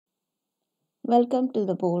Welcome to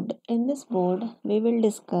the board. In this board, we will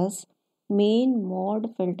discuss main mode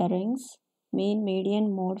filterings, main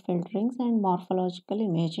median mode filterings, and morphological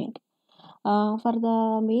imaging. For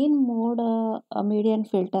the main mode median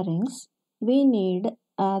filterings, we need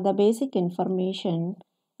the basic information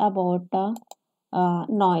about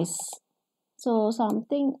noise. So,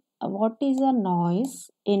 what is a noise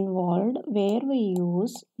involved, where we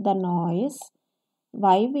use the noise,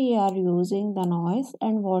 why we are using the noise,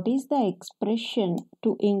 and what is the expression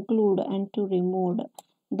to include and to remove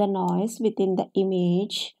the noise within the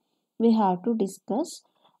image we have to discuss.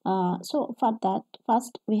 So for that,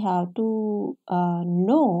 first we have to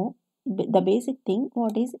know the basic thing,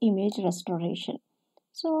 what is image restoration.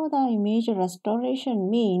 So the image restoration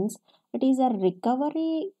means it is a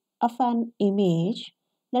recovery of an image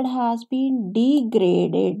that has been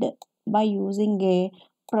degraded by using a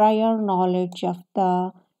prior knowledge of the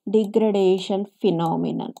degradation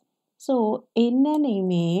phenomenon. So, in an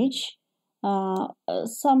image,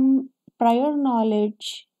 some prior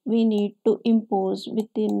knowledge we need to impose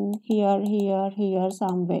within here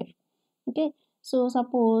somewhere. Okay, so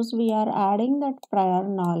suppose we are adding that prior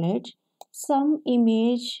knowledge, some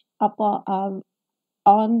image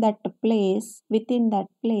on that place, within that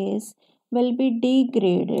place, will be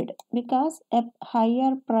degraded because a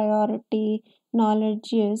higher priority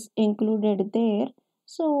knowledge is included there.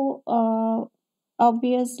 So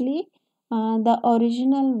obviously the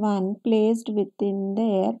original one placed within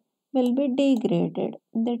there will be degraded.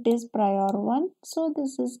 That is prior one, so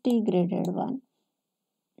this is degraded one.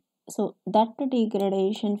 So that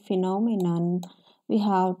degradation phenomenon we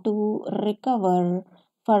have to recover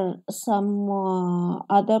for some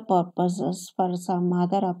other purposes, for some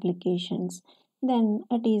other applications. Then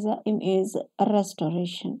it is a image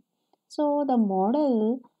restoration. So the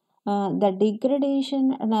model, the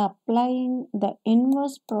degradation and applying the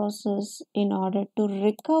inverse process in order to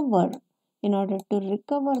recover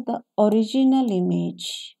the original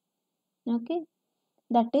image. Okay,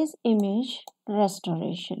 that is image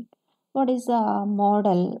restoration. What is a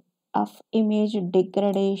model of image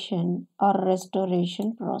degradation or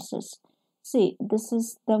restoration process? See, this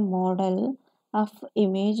is the model of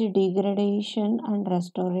image degradation and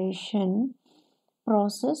restoration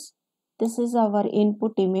process. This is our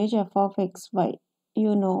input image f of xy.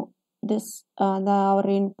 You know this. Our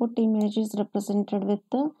input image is represented with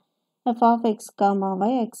the f of x comma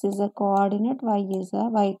y. X is a coordinate, y is a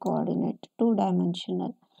y coordinate,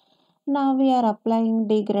 two-dimensional. Now we are applying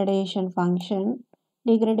degradation function.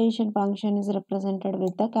 Degradation function is represented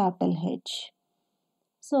with the capital H.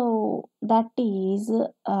 So that is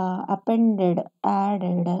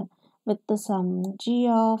added with some g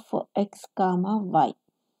of x comma y,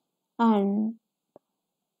 and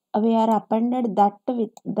we are appended that with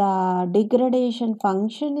the degradation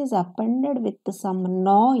function is appended with some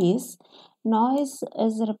noise. Noise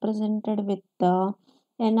is represented with the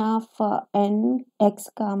n of n x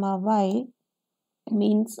comma y,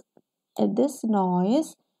 means this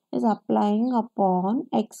noise is applying upon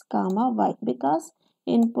x comma y because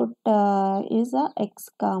input is a x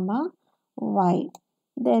comma y.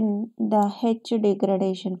 Then the h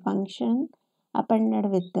degradation function appended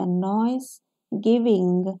with the noise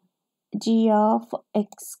giving g of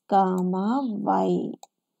x comma y.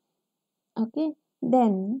 Okay,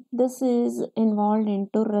 then this is involved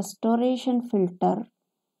into restoration filter.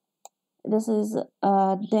 This is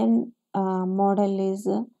then model is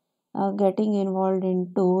getting involved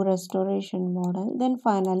into restoration model. Then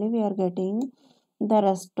finally we are getting the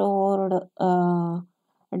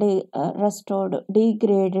restored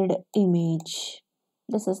degraded image.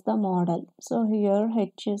 This is the model. So here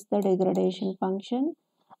H is the degradation function.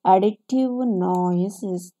 Additive noise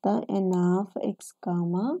is the n of x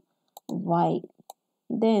comma y.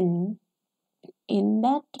 Then in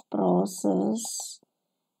that process,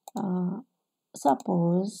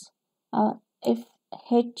 suppose if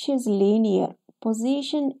H is linear,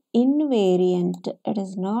 position invariant, it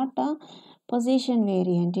is not a position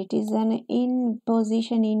variant, it is an in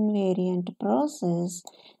position invariant process,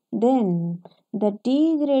 then the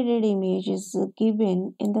degraded image is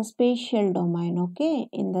given in the spatial domain. Okay,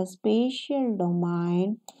 in the spatial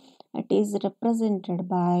domain it is represented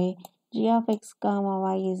by g of x comma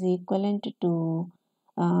y is equivalent to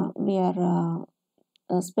we are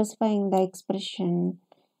specifying the expression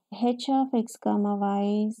h of x comma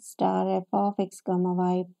y star f of x comma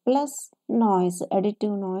y plus noise,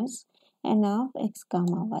 additive noise, n of x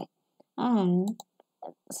comma y. And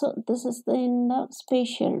so this is in the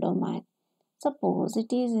spatial domain. Suppose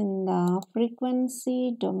it is in the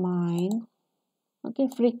frequency domain. Okay,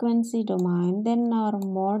 frequency domain, then our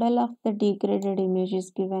model of the degraded image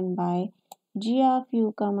is given by G of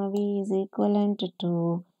u comma v is equivalent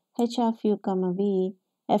to h of u comma v,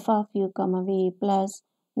 f of u comma v plus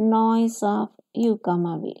noise of u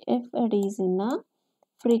comma v if it is in a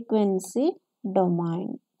frequency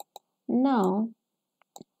domain. Now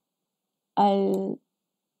I'll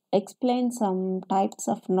explain some types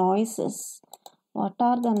of noises. What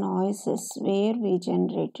are the noises where we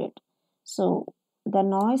generated? So the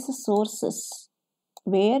noise sources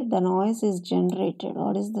where the noise is generated.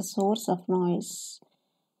 What is the source of noise?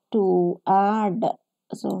 To add.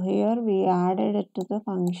 So here we added it to the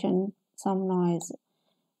function some noise.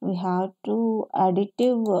 We have to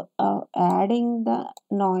additive adding the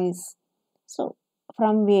noise. So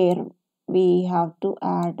from where we have to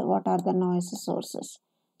add, what are the noise sources?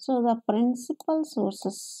 So the principal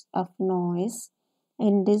sources of noise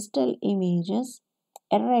in digital images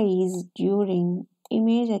arise during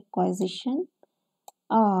image acquisition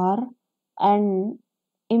or an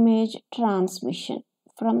image transmission.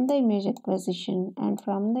 From the image acquisition and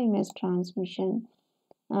from the image transmission,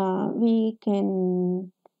 we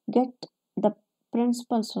can get the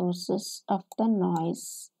principal sources of the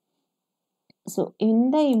noise. So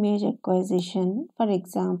in the image acquisition, for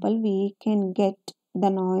example, we can get the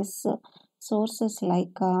noise sources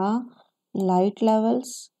like light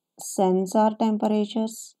levels, sensor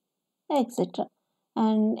temperatures, etc.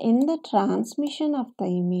 And in the transmission of the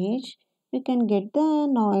image, we can get the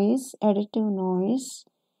noise, additive noise,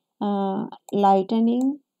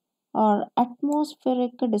 lightning or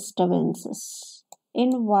atmospheric disturbances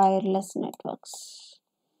in wireless networks.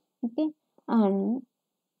 Okay, and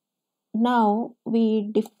now we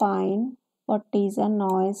define what is a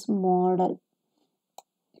noise model.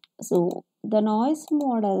 So the noise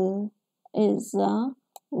model is a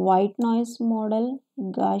white noise model,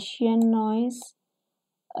 Gaussian noise,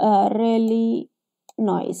 Rayleigh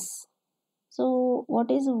noise. So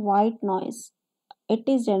what is white noise? It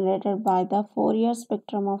is generated by the Fourier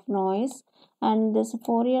spectrum of noise, and this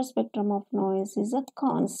Fourier spectrum of noise is a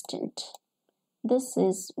constant. This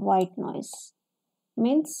is white noise.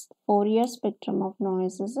 Means Fourier spectrum of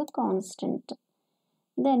noise is a constant.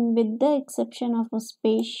 Then with the exception of a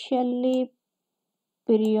spatially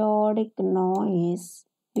periodic noise,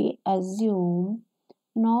 we assume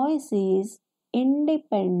noise is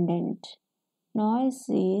independent. Noise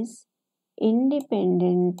is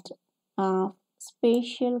independent of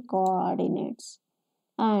spatial coordinates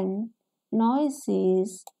and noise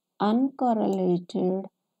is uncorrelated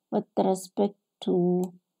with respect to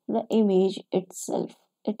the image itself.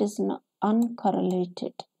 It is not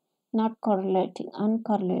uncorrelated, not correlating,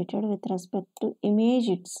 uncorrelated with respect to image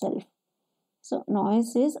itself. So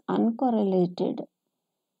noise is uncorrelated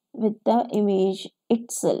with the image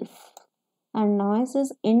itself, and noise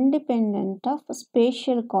is independent of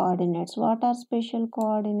spatial coordinates. What are spatial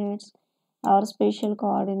coordinates? Our spatial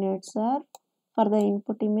coordinates are for the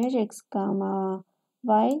input image x comma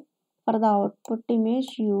y, for the output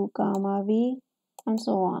image u comma v, and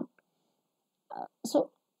so on.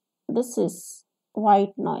 So this is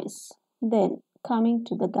white noise. Then coming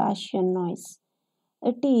to the Gaussian noise,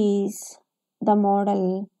 it is the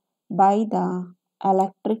model by the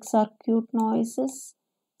electric circuit noises,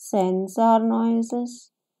 sensor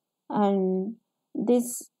noises, and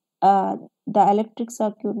this the electric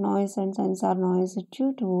circuit noise and sensor noise is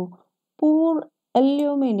due to poor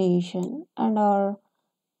illumination and or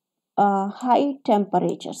high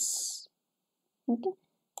temperatures. Okay,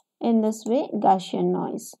 in this way Gaussian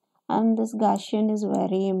noise, and this Gaussian is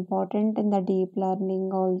very important in the deep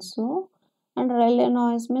learning also. And Rayleigh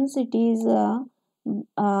noise means it is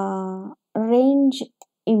range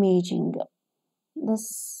imaging.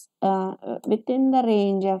 This within the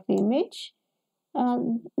range of image,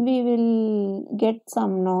 we will get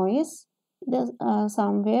some noise. This,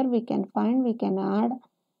 somewhere we can find, we can add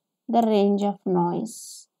the range of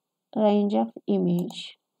noise, range of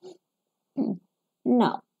image.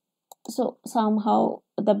 Now, so somehow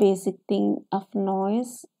the basic thing of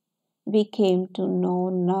noise we came to know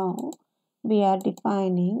now. We are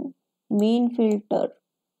defining mean filter.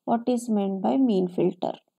 What is meant by mean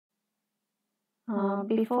filter?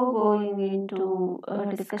 Before going into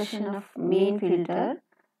a discussion of mean filter,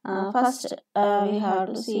 first we have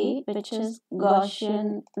to see which is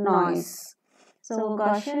Gaussian noise. So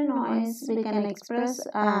Gaussian noise we can express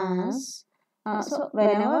as so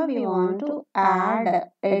whenever we want to add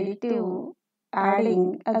additive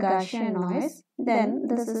adding a Gaussian noise, then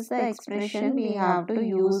this is the expression we have to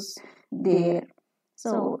use there.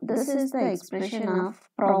 So this is the expression of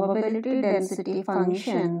probability density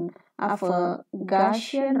function of a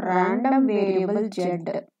Gaussian random variable z.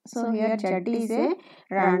 So here z is a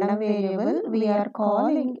random variable. We are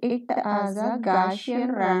calling it as a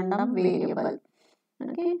Gaussian random variable.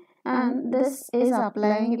 Okay, and this is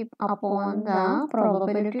applying upon the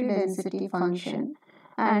probability density function,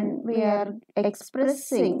 and we are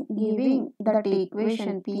expressing, giving that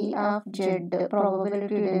equation p of z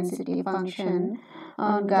probability density function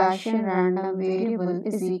on Gaussian random variable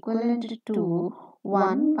is equivalent to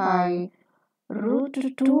 1 by root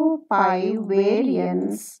 2 pi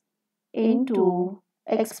variance into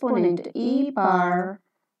exponent e power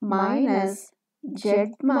minus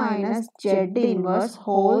z inverse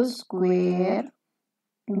whole square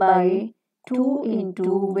by 2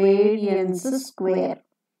 into variance square.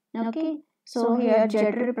 Okay, so here z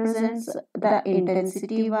represents the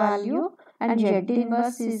intensity value and z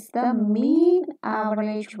inverse is the mean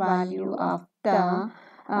average value of the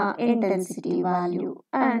intensity value,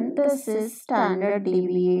 and this is standard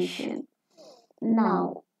deviation.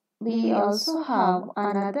 Now we also have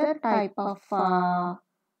another type of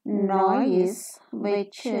noise,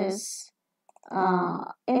 which is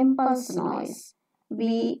impulse noise.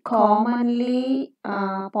 We commonly,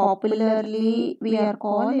 popularly, we are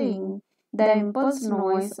calling the impulse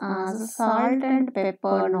noise as salt and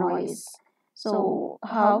pepper noise. So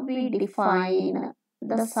how we define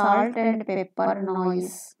the salt and pepper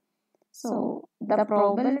noise? So the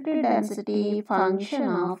probability density function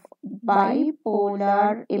of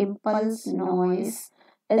bipolar impulse noise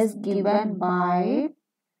is given by,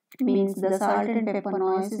 means the salt and pepper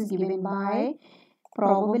noise is given by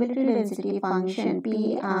probability density function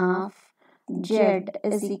P of Z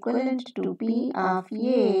is equivalent to P of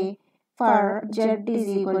A for Z is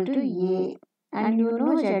equal to A, and you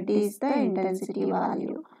know Z is the intensity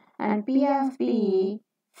value, and P of B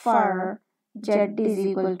for Z is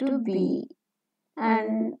equal to B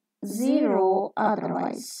and 0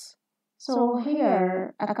 otherwise. So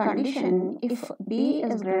here a condition, if B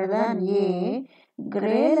is greater than A,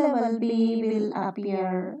 gray level B will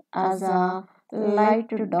appear as a light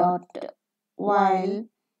dot, while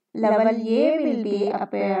level A will be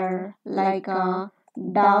appear like a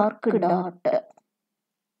dark dot.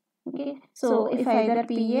 Okay, so if either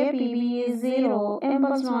PA, PB is 0,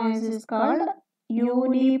 impulse noise is called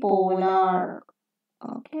unipolar.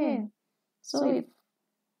 Okay, so if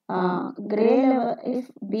gray level,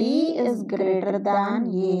 if B is greater than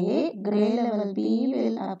A, gray level B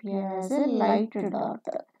will appear as a light dot,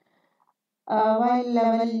 while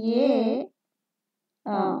level A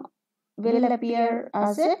will appear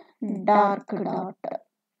as a dark dot.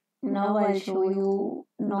 Now I'll show you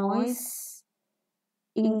noise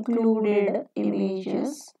included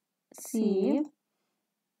images. See,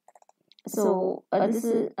 so these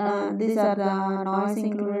are the noise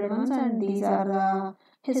included ones, and these are the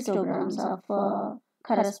histograms of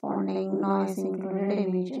corresponding noise included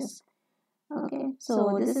images. Okay,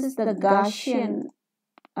 so this is the Gaussian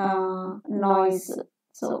noise.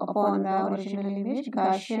 So upon the original image,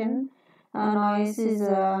 Gaussian noise is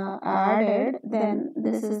added, then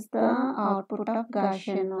this is the output of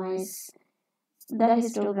Gaussian noise. The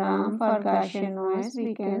histogram for Gaussian noise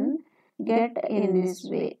we can get in this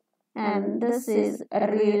way, and this is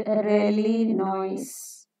Rayleigh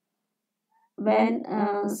noise. When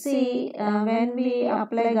when we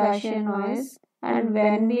apply Gaussian noise and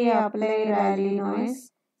when we apply Rayleigh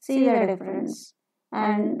noise, see the difference.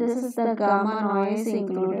 And this is the gamma noise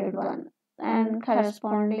included one, and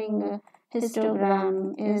corresponding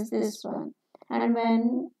histogram is this one. And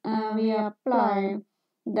when we apply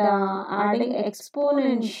the adding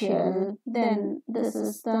exponential, then this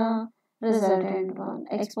is the resultant one,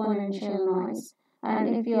 exponential noise.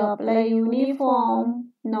 And if you apply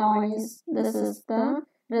uniform noise, this is the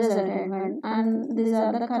resultant one, and these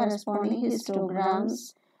are the corresponding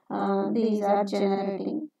histograms these are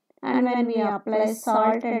generating. And when we apply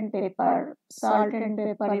salt and pepper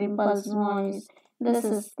impulse noise, this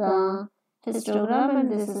is the histogram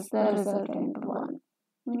and this is the resultant one.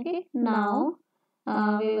 Okay, now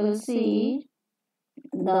we will see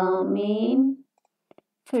the main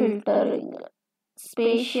filtering,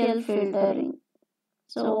 spatial filtering.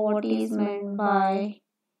 So what is meant by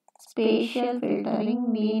spatial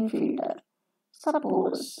filtering, mean filter?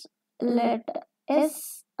 Suppose let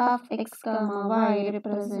S of x comma y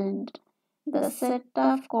represent the set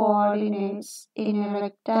of coordinates in a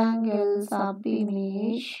rectangle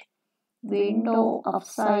sub-image window of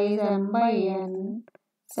size m by n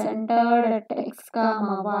centered at x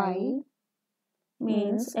comma y.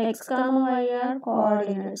 means x comma y are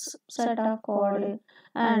coordinates, set of coordinates,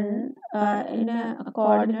 and in a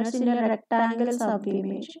coordinates in a rectangle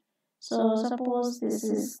subimage. So suppose this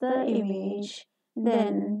is the image,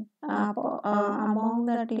 then among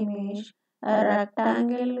that image a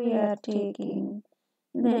rectangle we are taking.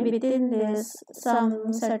 Then within this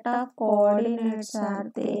some set of coordinates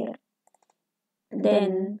are there.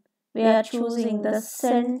 Then we are choosing the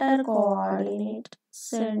center coordinate.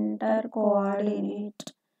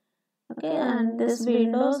 Okay, and this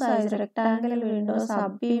window size, rectangle window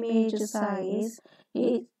subimage size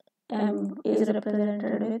is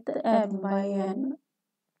represented with m by n,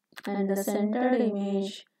 and the centered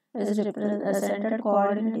image is centered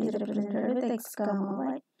coordinate is represented with x comma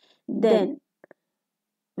y. Then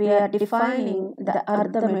we are defining the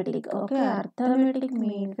arithmetic. Okay, arithmetic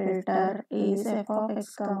mean filter is f of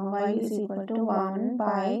x comma y is equal to 1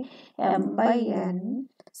 by m by n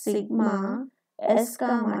sigma s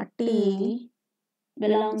comma t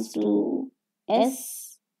belongs to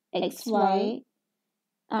s xy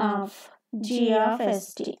of g of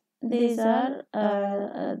st. These are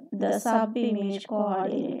the sub-image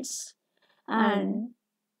coordinates, and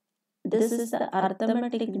this is the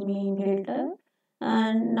arithmetic mean filter.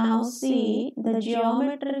 And now see the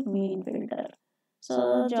geometric mean filter.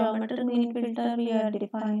 So geometric mean filter we are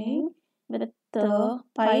defining with the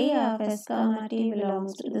pi of s comma t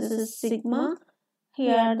belongs to, this is sigma.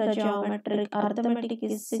 Here the geometric arithmetic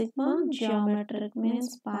is sigma, geometric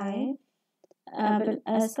means pi.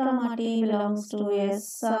 S comma t belongs to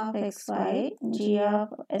s of xy, g of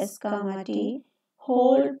s comma t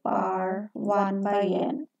whole power 1 by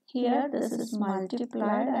n. Here this is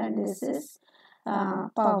multiplied and this is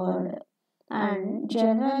powered. And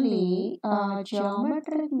generally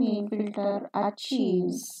geometric mean filter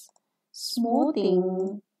achieves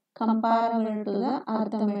smoothing comparable to the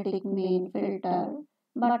arithmetic mean filter,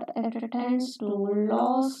 but it tends to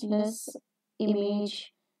lossless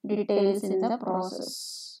image details in the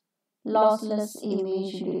process. Lossless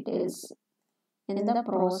image details in the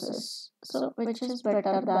process. So which is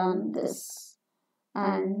better than this.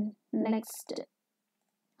 And next,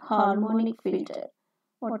 harmonic filter.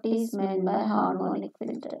 What is meant by harmonic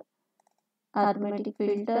filter? Arithmetic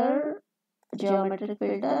filter, geometric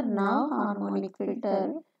filter, now harmonic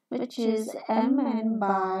filter, which is mn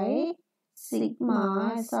by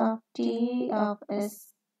sigma s of t of s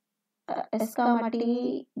comma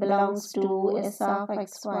t belongs to s of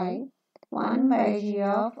xy 1 by g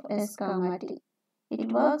of s comma t.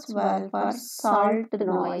 It works well for salt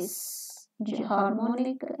noise.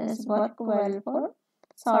 Harmonic is work well for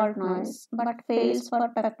salt noise but fails for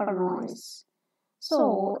pepper noise.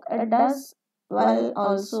 So it does well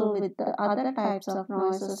also with the other types of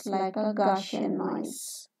noises like a Gaussian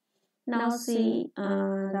noise. Now see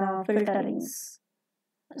the filterings.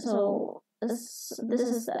 So this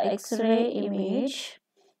is the X-ray image.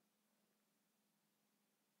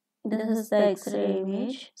 This is the X-ray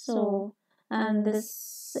image. So and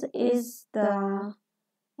this is the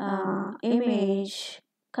image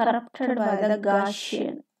corrupted by the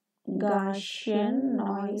Gaussian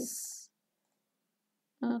noise.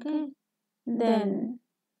 Okay, then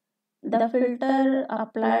the filter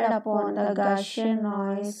applied upon the Gaussian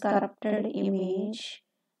noise corrupted image,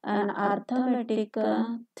 an arithmetic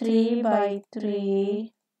 3 by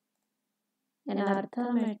 3, an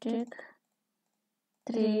arithmetic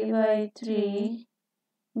 3 by 3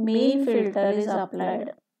 mean filter is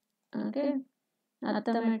applied. Okay,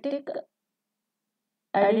 arithmetic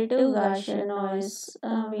additive Gaussian noise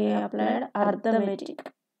we applied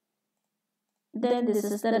arithmetic. Then this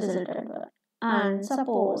is the resultant one. And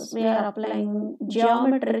suppose we are applying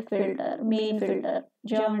geometric filter, mean filter,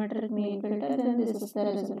 geometric mean filter, then this is the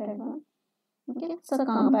resultant one. Okay, so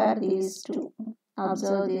compare these two,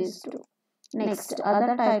 observe these two. Next,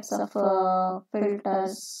 other types of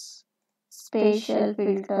filters, spatial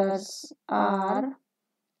filters are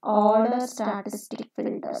order statistic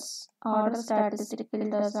filters. Order statistic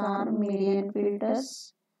filters are median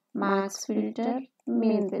filters, max filter,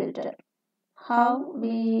 mean filter. How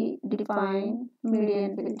we define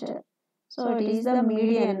median filter? So it is the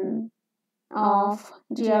median of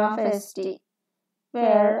g of st,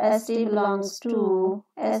 where st belongs to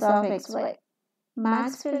s of xy.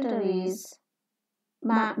 Max filter is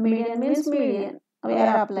median means median we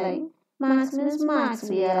are applying. Max means max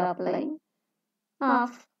we are applying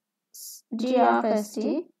of g of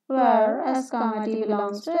st, where s comma t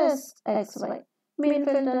belongs to s xy. Mean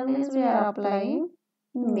filter means we are applying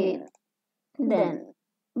mean. Then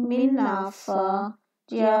min of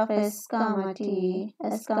g of s comma t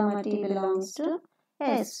belongs to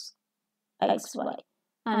s xy.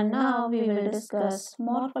 And now we will discuss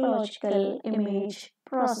morphological image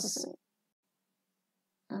processing.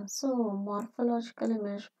 So, morphological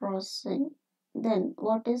image processing. Then,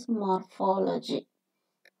 what is morphology?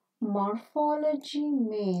 Morphology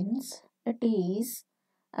means it is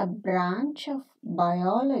a branch of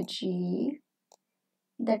biology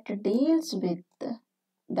that deals with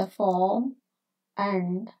the form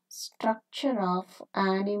and structure of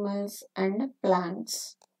animals and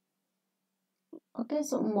plants. Okay,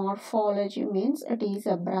 so morphology means it is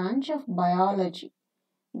a branch of biology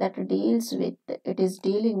that deals with, it is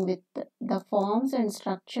dealing with the forms and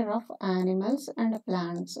structure of animals and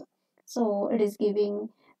plants. So it is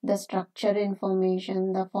giving the structure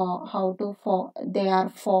information, the how to they are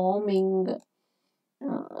forming,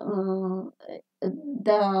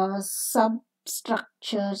 the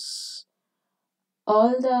substructures,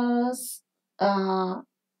 all the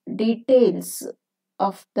details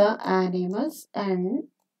of the animals and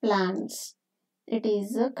plants. It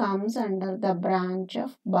is comes under the branch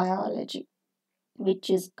of biology, which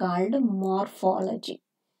is called morphology.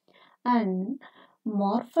 And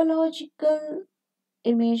morphological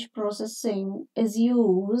image processing is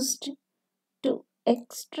used to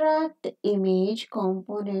extract image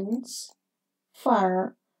components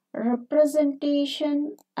for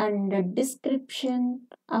representation and description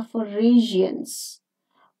of regions.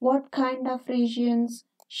 What kind of regions?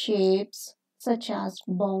 Shapes such as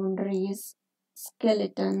boundaries,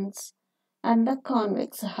 skeletons, and the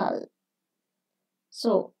convex hull.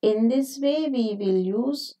 So, in this way, we will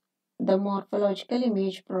use the morphological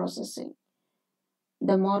image processing.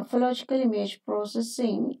 The morphological image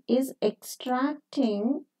processing is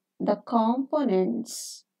extracting the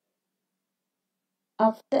components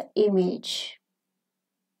of the image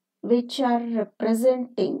which are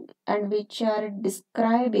representing and which are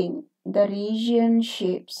describing the region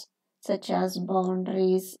shapes such as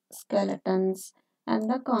boundaries, skeletons, and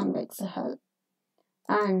the convex hull.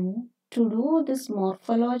 And to do this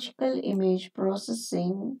morphological image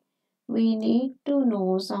processing, we need to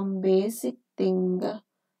know some basic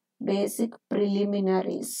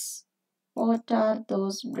preliminaries. What are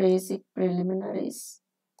those basic preliminaries?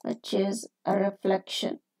 Which is a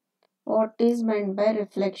reflection. What is meant by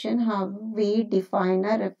reflection? How we define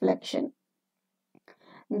a reflection?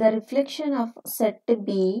 The reflection of set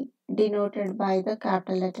B, denoted by the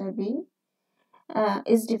capital letter B,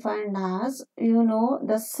 is defined as,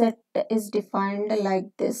 the set is defined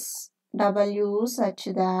like this: W such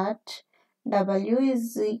that W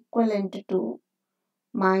is equivalent to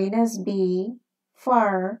minus B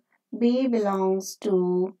for B belongs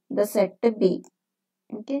to the set B.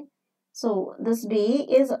 Okay, so this B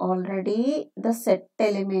is already the set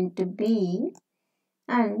element B,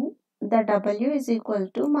 and the W is equal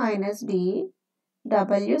to minus B,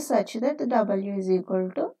 W such that W is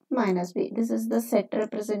equal to minus B. This is the set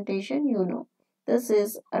representation, This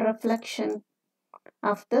is a reflection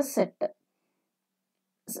of the set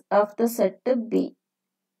B.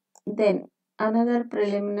 Then another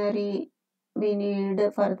preliminary we need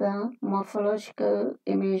for the morphological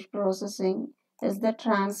image processing is the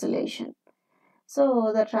translation.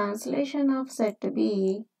 So the translation of set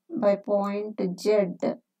B by point Z,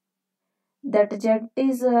 that Z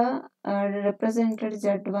is represented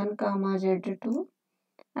Z1 comma Z2,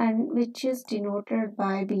 and which is denoted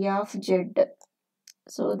by B of Z.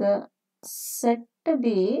 So the set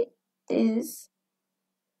B is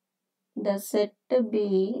denoted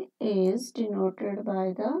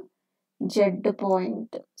by the Z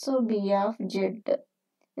point. So B of Z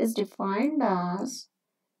is defined as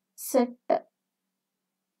set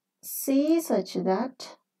C such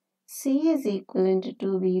that C is equivalent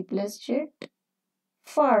to B plus Z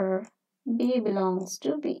for B belongs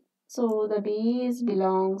to B. So the B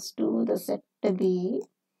belongs to the set B,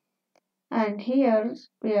 and here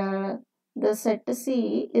the set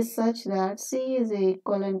C is such that C is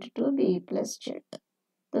equivalent to B plus Z.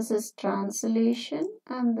 This is translation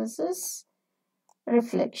and this is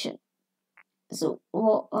reflection. So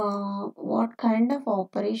what kind of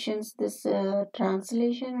operations this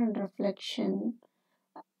translation and reflection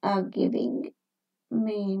are giving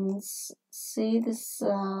means, see this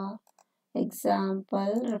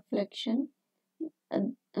example reflection.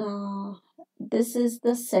 This is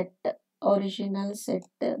the set, original set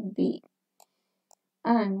B,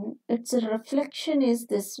 and its reflection is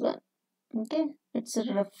this one. Okay, its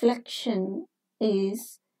reflection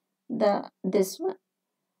is this one.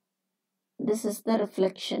 This is the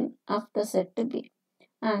reflection of the set B,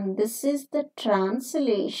 and this is the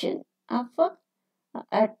translation of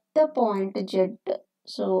at the point Z.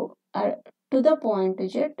 So to the point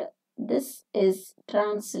Z, this is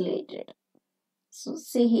translated. So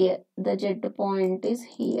see here, the Z point is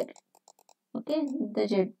here. Okay, the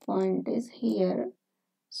Z point is here.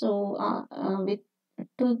 So with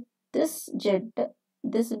to this Z,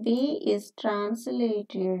 this V is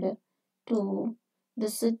translated to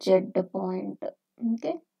this Z point.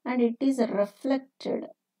 Okay, and it is reflected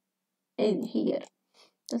in here.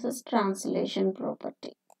 This is translation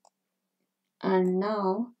property. And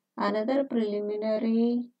now another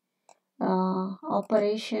preliminary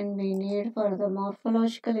operation we need for the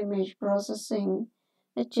morphological image processing,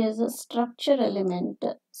 which is a structure element,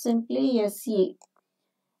 simply SE.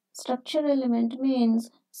 Structure element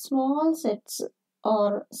means small sets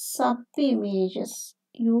or sub-images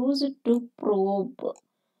used to probe.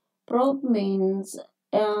 Probe means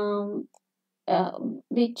um, uh,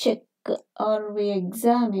 we check or we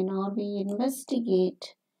examine or we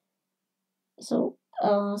investigate. So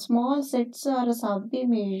small sets or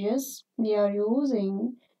sub-images we are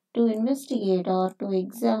using to investigate or to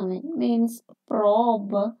examine means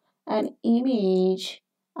probe an image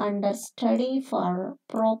under study for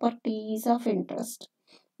properties of interest.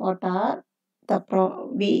 What are the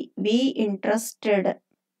we interested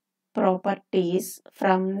properties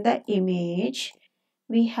from the image?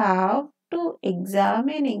 We have to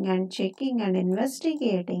examining and checking and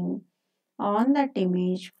investigating on that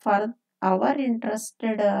image for our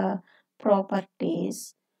interested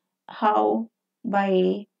properties. How?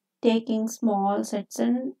 By taking small sets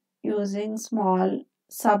and using small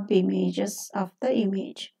sub images of the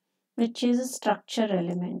image, which is a structure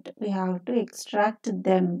element. We have to extract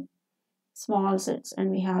them, small sets,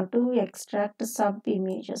 and we have to extract sub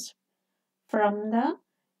images from the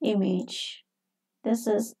image. This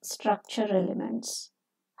is structure elements.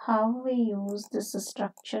 How we use this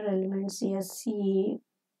structure elements? Yes, see,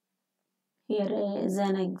 here is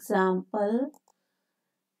an example.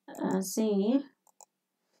 See,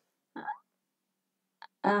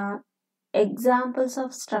 uh, examples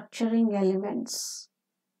of structuring elements.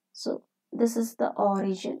 So this is the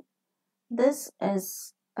origin. This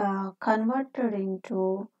is converted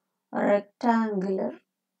into rectangular.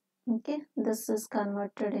 Okay, this is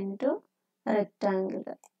converted into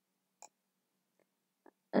rectangular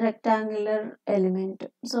element.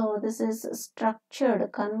 So this is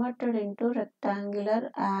structured, converted into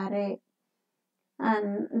rectangular array,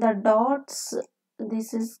 and the dots,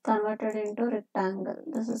 this is converted into rectangle,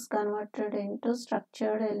 this is converted into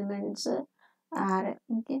structured elements array.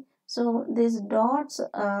 Okay, so these dots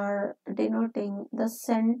are denoting the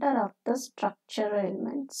center of the structure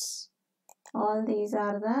elements. All these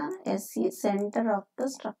are the center of the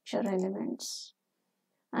structure elements.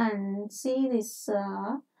 And see this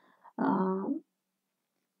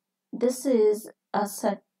this is a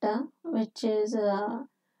set which is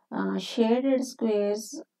shaded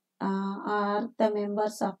squares are the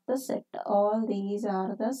members of the set. All these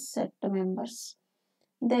are the set members.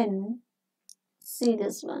 Then see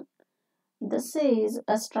this one. This is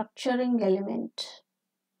a structuring element.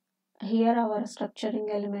 Here our structuring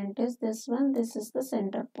element is this one. This is the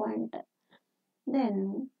center point.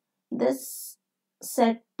 Then this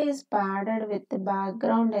set is padded with the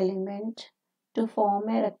background element to form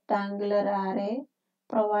a rectangular array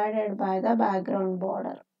provided by the background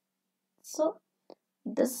border. So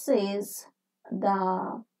this is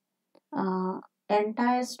the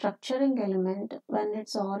entire structuring element when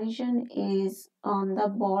its origin is on the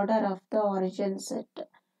border of the origin set.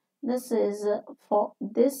 This is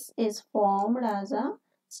formed as a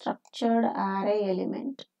structured array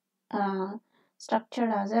element,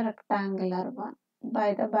 structured as a rectangular one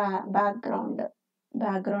by the background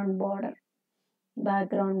border.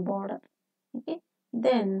 Okay,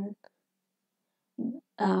 then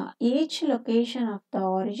each location of the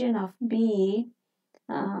origin of B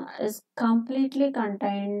is completely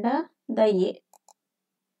contained the A.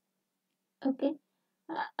 Okay,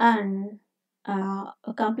 and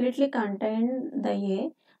completely contained the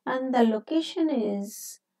A, and the location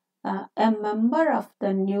is a member of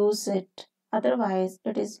the new set. Otherwise,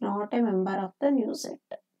 it is not a member of the new set.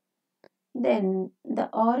 Then the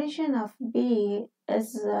origin of B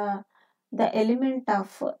is the element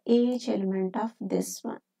of each element of this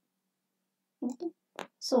one. Okay.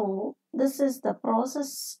 So this is the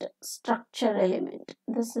processed structure element.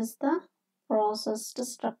 This is the processed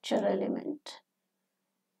structure element.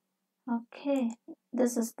 Okay,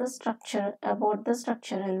 this is the structure, about the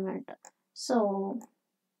structure element. So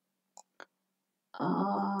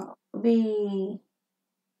we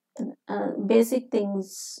basic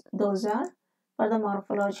things, those are for the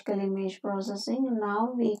morphological image processing.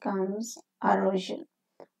 Now we comes erosion.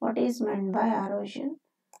 What is meant by erosion?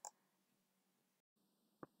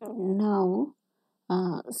 Now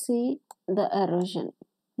See the erosion.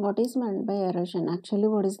 What is meant by erosion? Actually,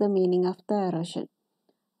 what is the meaning of the erosion?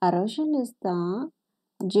 Erosion is the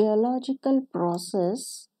geological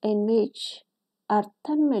process in which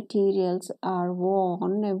earthen materials are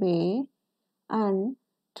worn away and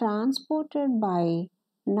transported by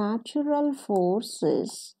natural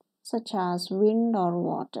forces such as wind or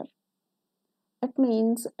water. It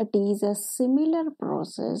means it is a similar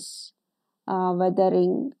process.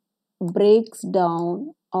 Weathering breaks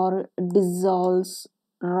down or dissolves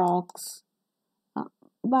rocks, uh,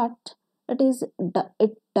 but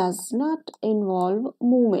it does not involve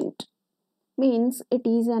movement. Means it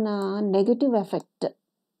is a negative effect.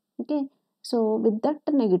 Okay, so with that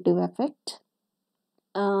negative effect,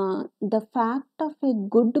 the fact of a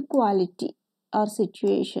good quality or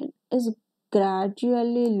situation is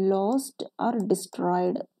gradually lost or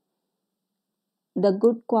destroyed. The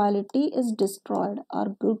good quality is destroyed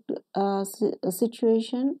or good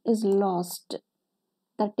situation is lost.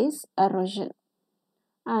 That is erosion.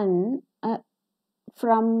 And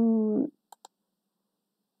from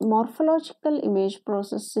morphological image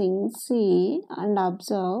processing, see and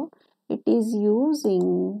observe, it is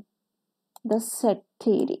using the set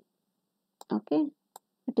theory. Okay,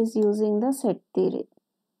 it is using the set theory.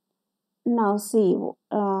 Now see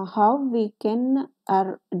how we can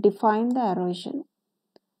define the erosion.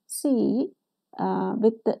 See,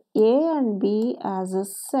 with A and B as a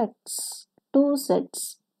sets, two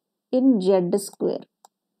sets in Z square,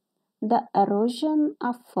 the erosion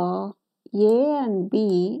of A and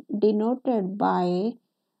B denoted by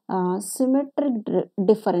symmetric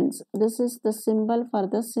difference. This is the symbol for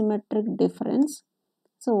the symmetric difference.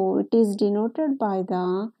 So it is denoted by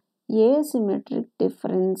the asymmetric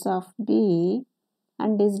difference of B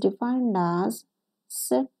and is defined as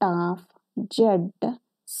set of Z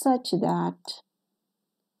such that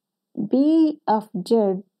B of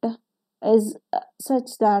Z is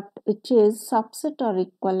such that which is subset or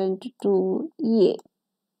equivalent to A.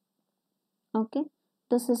 Okay,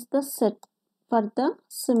 this is the set for the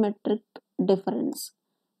symmetric difference,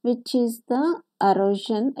 which is the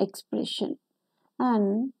erosion expression.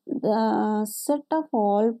 And the set of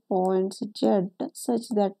all points Z such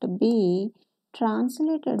that B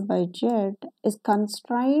translated by Z is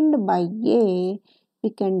constrained by A, we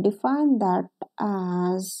can define that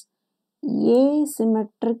as A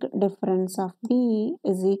symmetric difference of B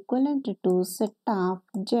is equivalent to set of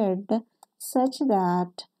Z such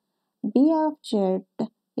that B of Z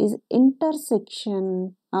is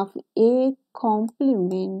intersection of A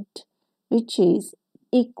complement, which is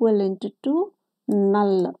equivalent to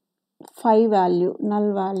null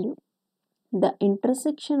null value. The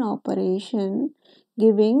intersection operation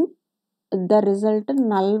giving the result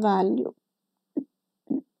null value,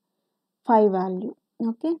 phi value.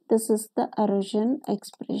 Okay, this is the erosion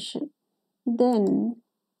expression. Then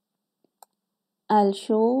I'll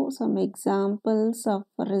show some examples of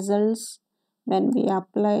results when we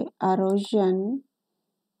apply erosion,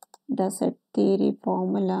 the set theory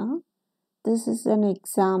formula. This is an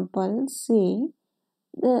example. See,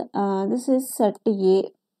 this is set A,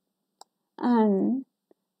 and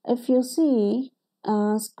if you see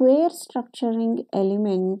square structuring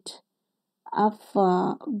element of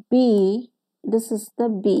B, this is the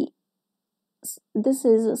B. This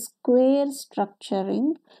is a square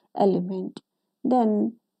structuring element.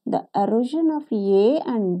 Then the erosion of A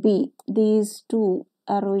and B, these two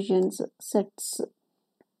erosions sets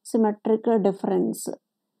symmetrical difference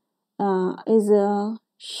is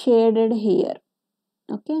shaded here.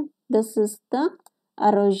 Okay, this is the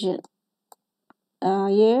erosion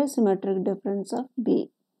asymmetric difference of B,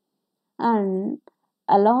 and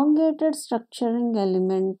elongated structuring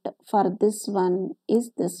element for this one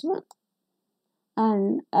is this one,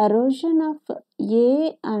 and erosion of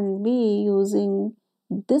A and B using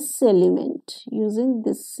this element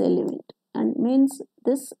and means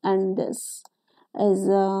this and this is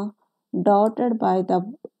dotted by the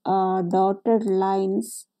dotted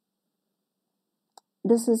lines.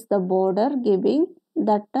 This is the border giving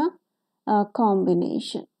that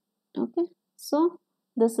combination. Okay, so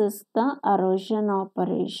this is the erosion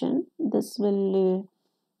operation. This will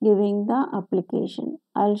giving the application.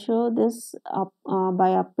 I'll show this by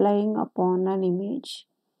applying upon an image.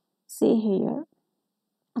 See here.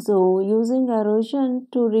 So using erosion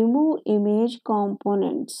to remove image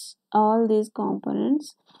components, all these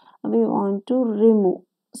components we want to remove,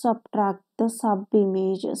 subtract the sub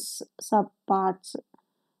images, sub parts.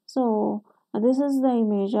 So this is the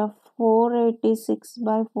image of 486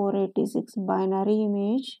 by 486 binary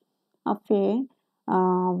image of a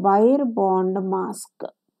wire bond mask.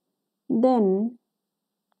 Then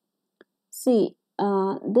see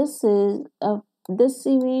this is this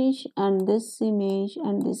image and this image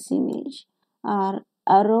and this image are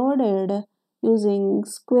eroded using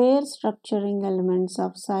square structuring elements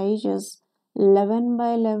of sizes 11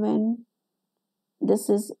 by 11. This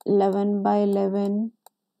is 11 by 11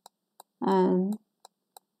 and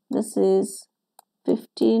this is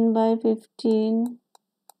 15 by 15.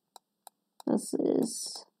 This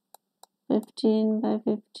is 15 by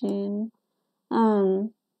 15 and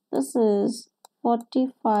this is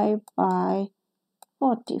 45 by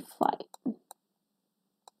 45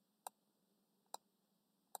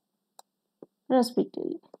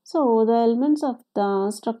 respectively. So the elements of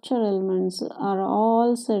the structure elements are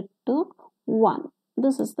all set to 1.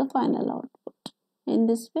 This is the final output. In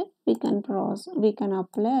this way we can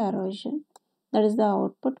apply erosion. That is the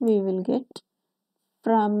output we will get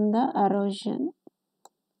from the erosion.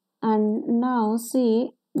 And now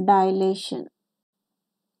see dilation.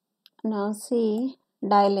 Now see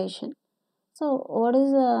dilation. So what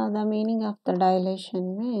is the meaning of the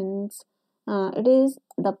dilation? Means it is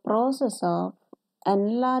the process of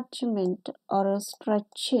enlargement or a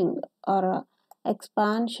stretching or a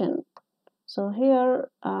expansion. So here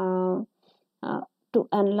to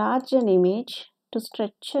enlarge an image, to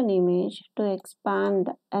stretch an image, to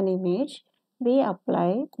expand an image, we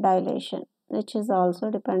apply dilation, which is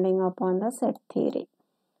also depending upon the set theory.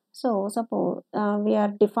 So suppose we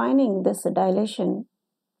are defining this dilation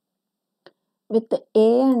with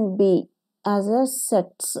A and B as a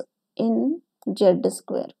sets in Z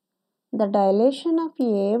square. The dilation of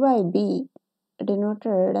A by B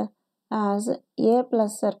denoted as A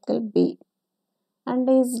plus circle B and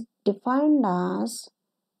is defined as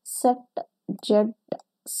set Z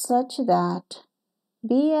such that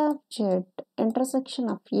B of Z intersection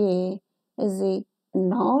of A is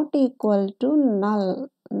not equal to null,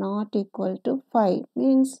 not equal to 5.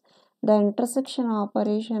 Means the intersection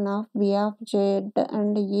operation of B of Z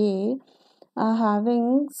and A are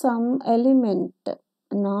having some element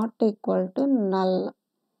not equal to null.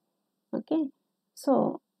 Okay,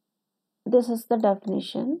 so this is the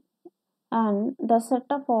definition. And the set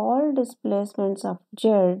of all displacements of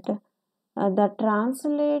Z the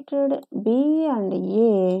translated B and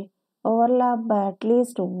A overlap by at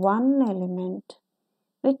least one element,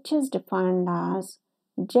 which is defined as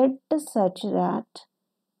Z such that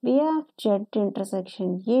B of Z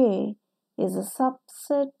intersection A is a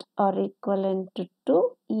subset or equivalent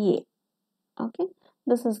to A. Okay,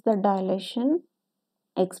 this is the dilation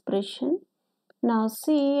expression. Now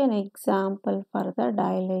see an example for the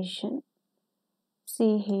dilation.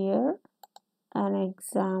 See here an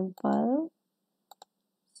example.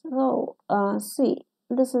 So see,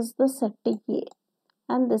 this is the set A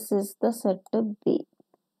and this is the set B.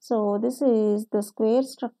 So this is the square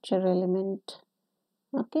structure element.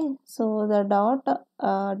 Okay, so the dot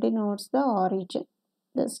denotes the origin,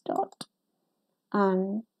 this dot,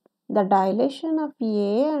 and the dilation of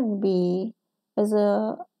A and B is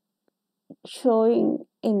showing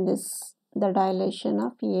in this, the dilation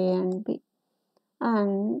of A and B.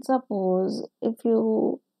 And suppose if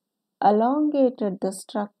you elongated the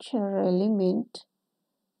structure element,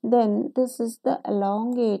 then this is the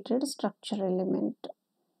elongated structure element.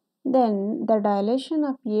 Then the dilation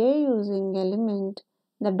of A using element,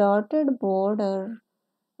 the dotted border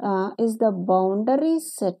is the boundary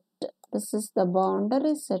set. This is the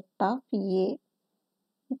boundary set of A.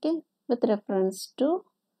 Okay, with reference to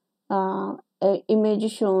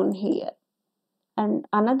image shown here. And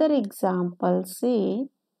another example, see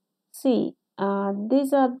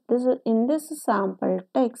this in this sample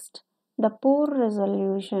text, the poor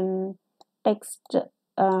resolution text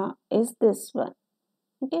is this one.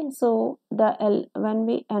 Okay, so when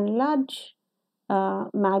we enlarge,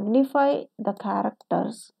 magnify the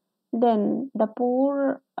characters, then the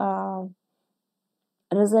poor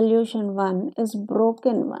resolution one is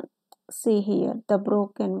broken one. See here, the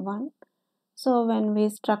broken one. So when we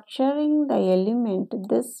structuring the element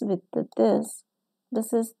this with this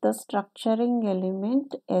is the structuring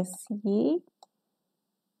element SE.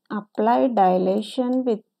 Apply dilation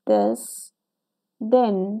with this.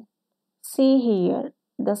 Then see here,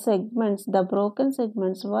 the segments, the broken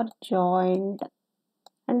segments were joined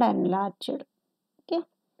and enlarged. Okay,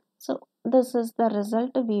 so this is the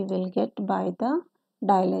result we will get by the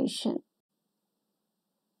dilation.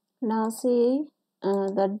 Now see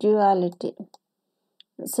the duality,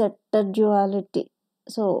 set the duality.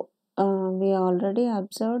 So we already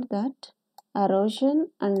observed that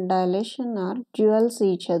erosion and dilation are duals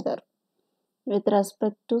each other with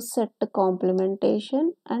respect to set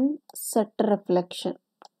complementation and set reflection.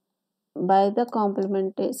 By the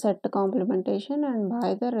set complementation and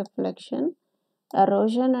by the reflection,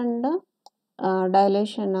 erosion and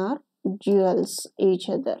dilation are duals each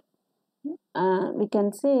other. We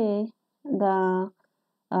can say the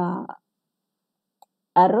uh,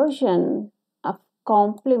 erosion of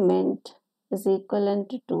complement is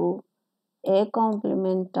equivalent to A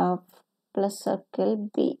complement of plus circle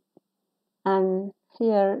B, and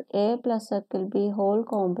here A plus circle B whole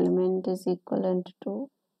complement is equivalent to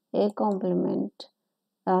A complement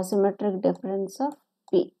symmetric difference of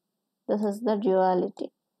B. This is the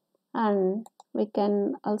duality, and we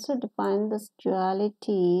can also define this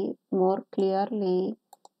duality more clearly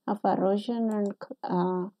of erosion and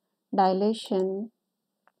dilation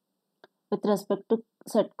with respect to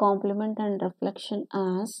set complement and reflection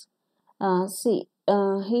as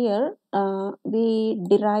here we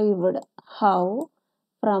derived how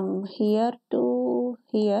from here to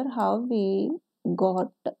here how we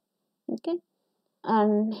got, okay,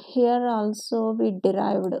 and here also we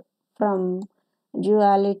derived from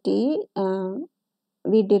duality,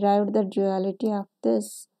 we derived the duality of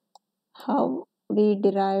this, how we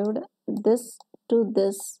derived this to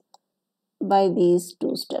this by these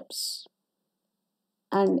two steps.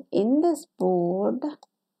 And in this board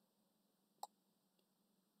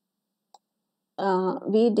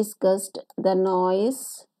we discussed the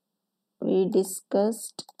noise,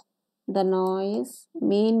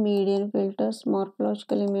 mean median filters,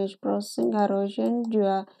 morphological image processing, erosion,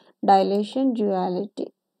 dilation,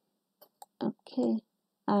 duality. Okay,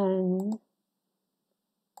 and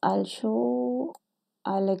I'll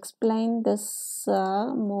explain this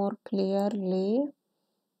more clearly.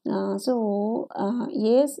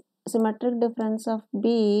 Yes, symmetric difference of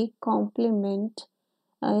B complement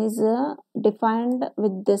is defined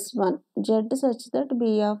with this one Z such that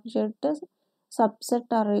B of Z subset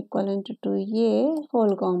are equivalent to A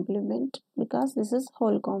whole complement, because this is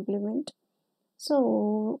whole complement.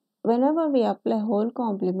 So whenever we apply whole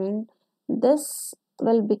complement, this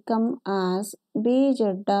will become as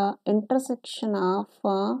BZ intersection of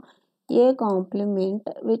A complement,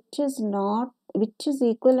 which is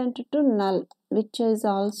equivalent to null, which is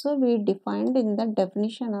also we defined in the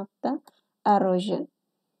definition of the erosion.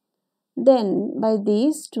 Then by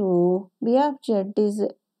these two, B of Z is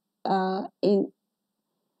in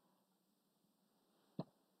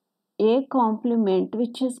A complement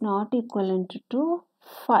which is not equivalent to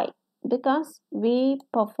phi, because we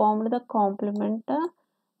performed the complement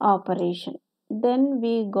operation. Then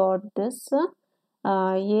we got this A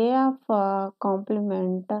of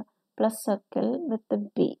complement plus circle with the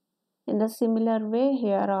B. In the similar way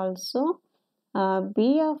here also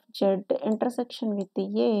B of Z intersection with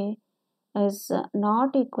the A is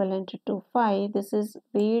not equivalent to phi. This is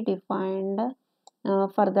we defined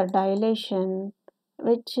for the dilation,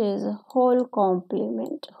 which is whole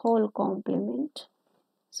complement.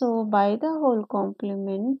 So by the whole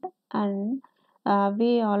complement, and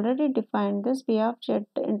we already defined this B of Z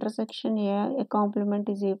intersection A complement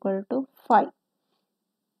is equal to phi,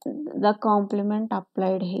 the complement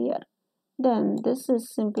applied here. Then this is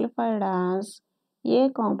simplified as A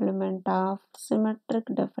complement of symmetric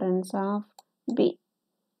difference of B.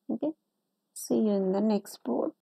 Okay, see you in the next board.